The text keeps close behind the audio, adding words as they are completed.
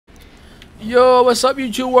Yo, what's up,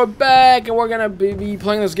 YouTube? We're back, and we're gonna be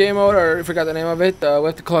playing this game mode, or I forgot the name of it. We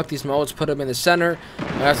have to collect these modes, put them in the center. We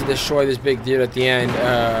have to destroy this big dude at the end.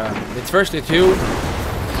 It's firstly two,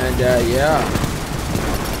 and yeah.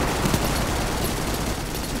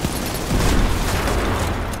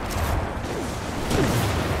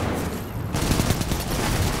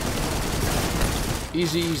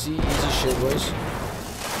 Easy shit, boys.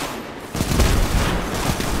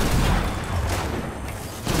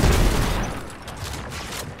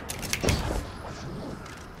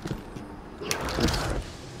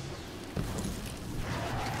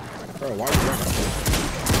 Bro, why are you running?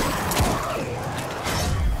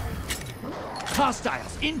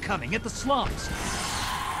 Hostiles incoming at the slums.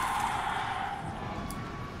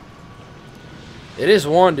 It is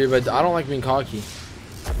one, dude, but I don't like being cocky.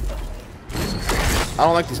 I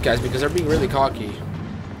don't like these guys because they're being really cocky.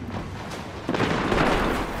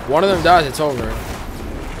 One of them dies, it's over.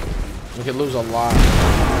 We could lose a lot.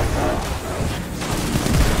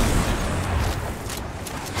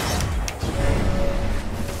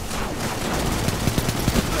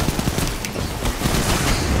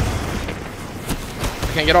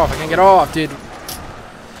 I can't get off, dude.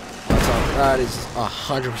 That is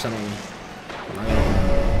 100% on me.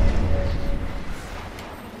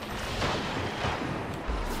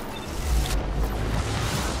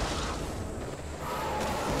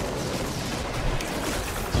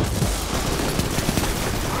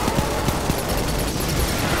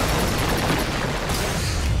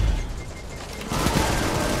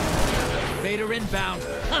 Vader inbound.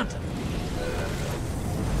 Hunt.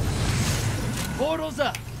 Portals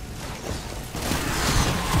up.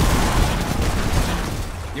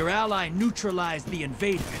 Your ally neutralized the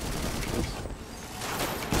invader.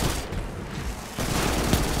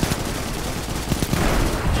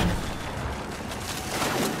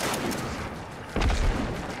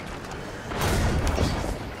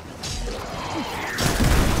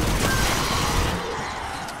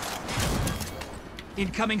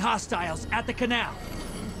 Incoming hostiles at the canal.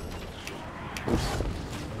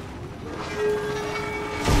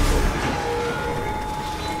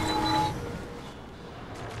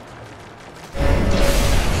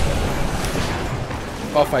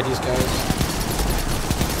 I'll fight these guys.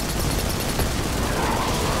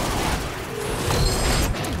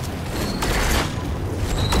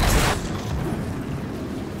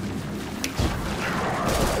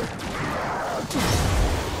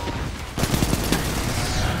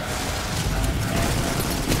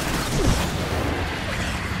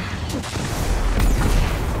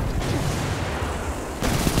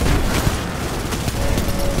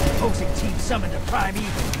 Opposing team summoned a prime evil.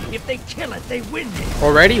 If they kill it, they win it.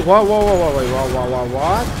 Already? What? What?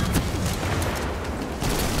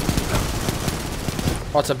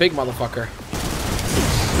 Oh, it's a big motherfucker.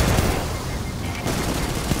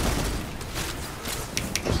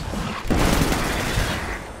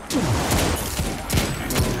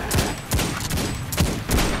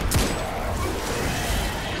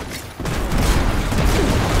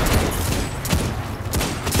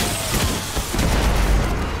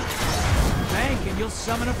 You'll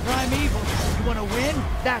summon a prime evil. You want to win?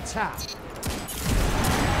 That's how.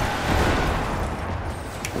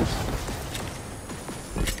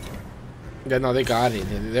 Yeah, no, they got it.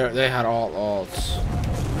 They had all ults.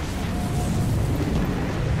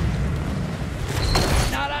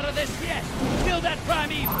 Not out of this yet. Kill that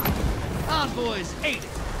prime evil. Envoys ate it.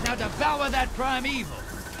 Now devour that prime evil.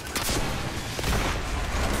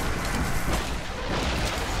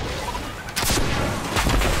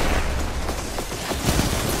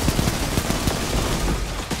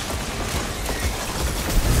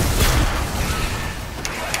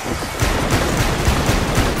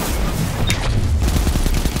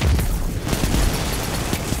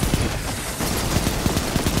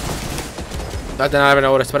 I didn't even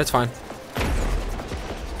notice, but it's fine.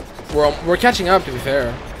 We're catching up, to be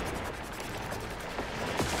fair.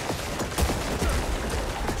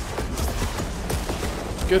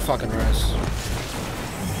 Good fucking rest.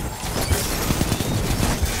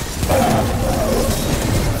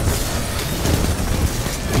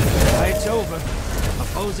 Fight's over.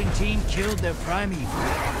 Opposing team killed their prime evil.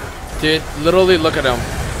 Dude, literally look at him.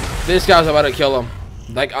 This guy was about to kill him.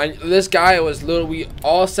 Like, this guy was literally, we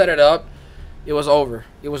all set it up. It was over.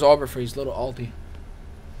 It was over for his little ulti.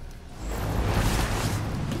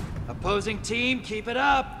 Opposing team, keep it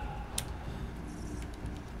up.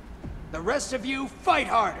 The rest of you, fight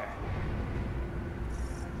harder.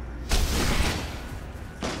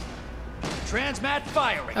 Transmat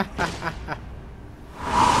firing.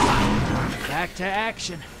 Back to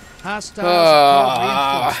action.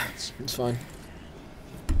 Hostiles. It's fine.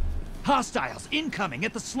 Hostiles incoming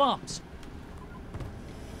at the slums.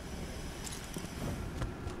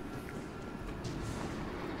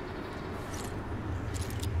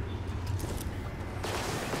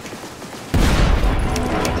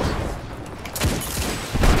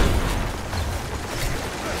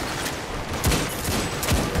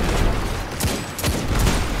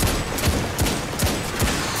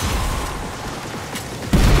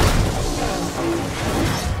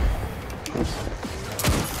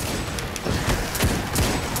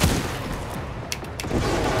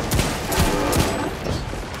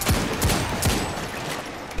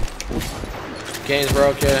 Game's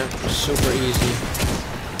broken. Super easy.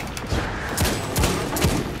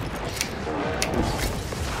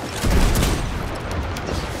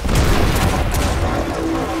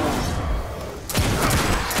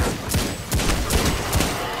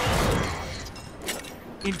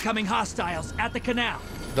 Incoming hostiles at the canal.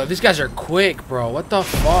 Though these guys are quick, bro. What the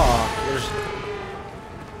fuck?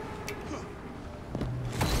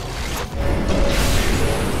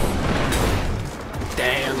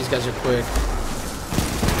 Damn, these guys are quick.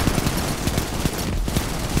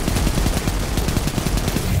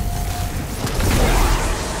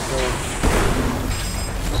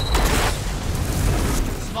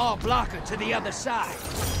 Small blocker to the other side.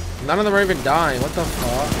 None of them are even dying. What the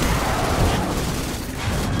fuck?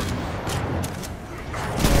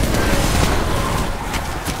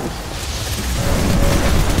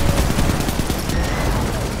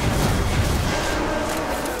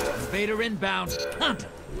 Invader inbound. Hunt.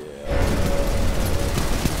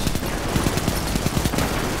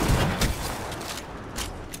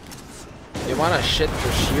 You want to shit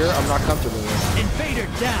for sheer? I'm not comfortable with. Invader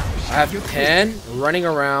down. I have 10 running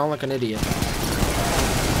around like an idiot.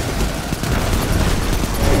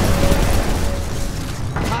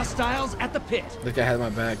 Hostiles at the pit. Look, I had my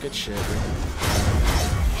back. Good shit.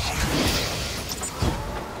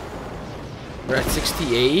 We're at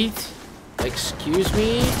 68. Excuse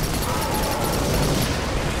me.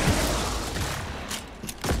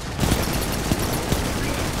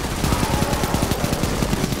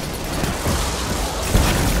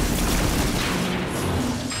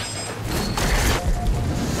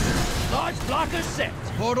 Large blocker set.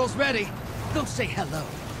 Portal's ready. Go say hello.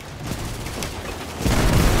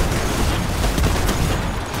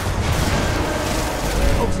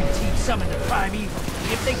 Opposing team summoned the primeval.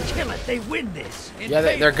 If they kill it, they win this. Yeah,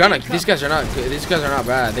 they're gonna. These guys are not good. These guys are not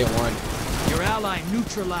bad. They won. Your ally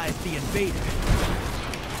neutralized the invader.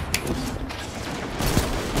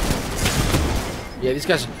 Yeah, these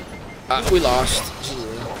guys. We lost.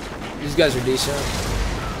 These guys are decent.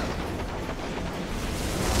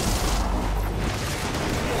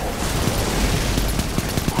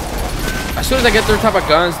 As soon as I get their type of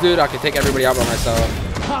guns, dude, I can take everybody out by myself.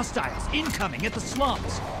 Hostiles incoming at the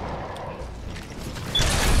slums.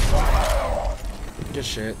 Good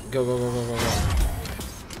shit. Go, go, go, go, go, go.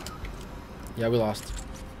 Yeah, we lost.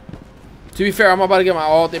 To be fair, I'm about to get my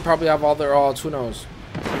ult. They probably have all their ults. Who knows?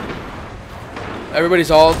 Everybody's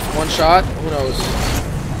ult. One shot. Who knows?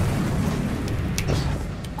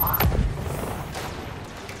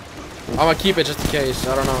 I'm gonna keep it just in case.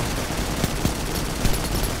 I don't know.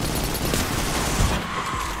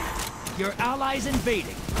 Your allies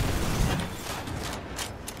invading.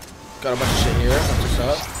 Got a bunch of shit here. What's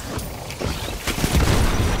up?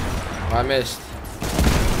 Oh, I missed.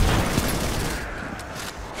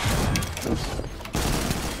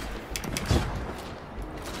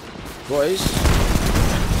 Boys,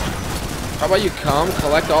 how about you come,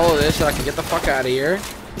 collect all of this so I can get the fuck out of here?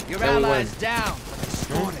 Your allies down.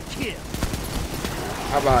 Scored a kill.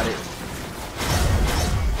 How about it?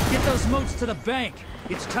 Get those moats to the bank.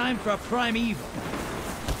 It's time for a primeval.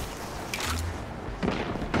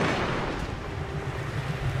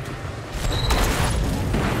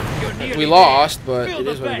 We lost, but it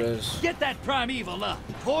is what it is. Get that primeval up.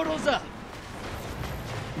 Portal's up.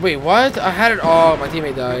 Wait, what? I had it all. My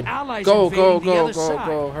teammate died. Go, go, go, go,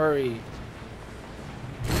 go. Hurry.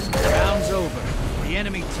 Round's over. The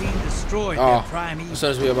enemy team destroyed their primeval. As soon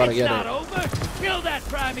as we were about to get it. It's not over. Kill that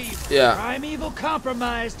primeval. Yeah. Primeval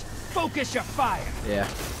compromised. Focus your fire. Yeah.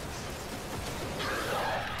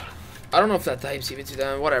 I don't know if that types even to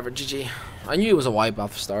them. Whatever. GG. I knew it was a wipe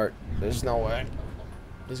off the start. There's no way.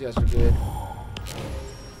 These guys are good.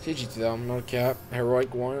 GG to them. No cap.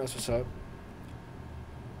 Heroic one. That's what's up.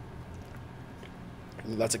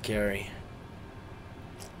 That's a carry.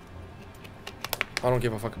 I don't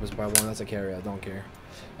give a fuck if it's by one. That's a carry. I don't care.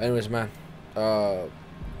 Anyways, man.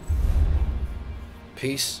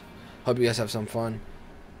 Peace. Hope you guys have some fun.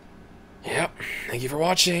 Yep. Thank you for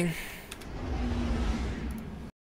watching.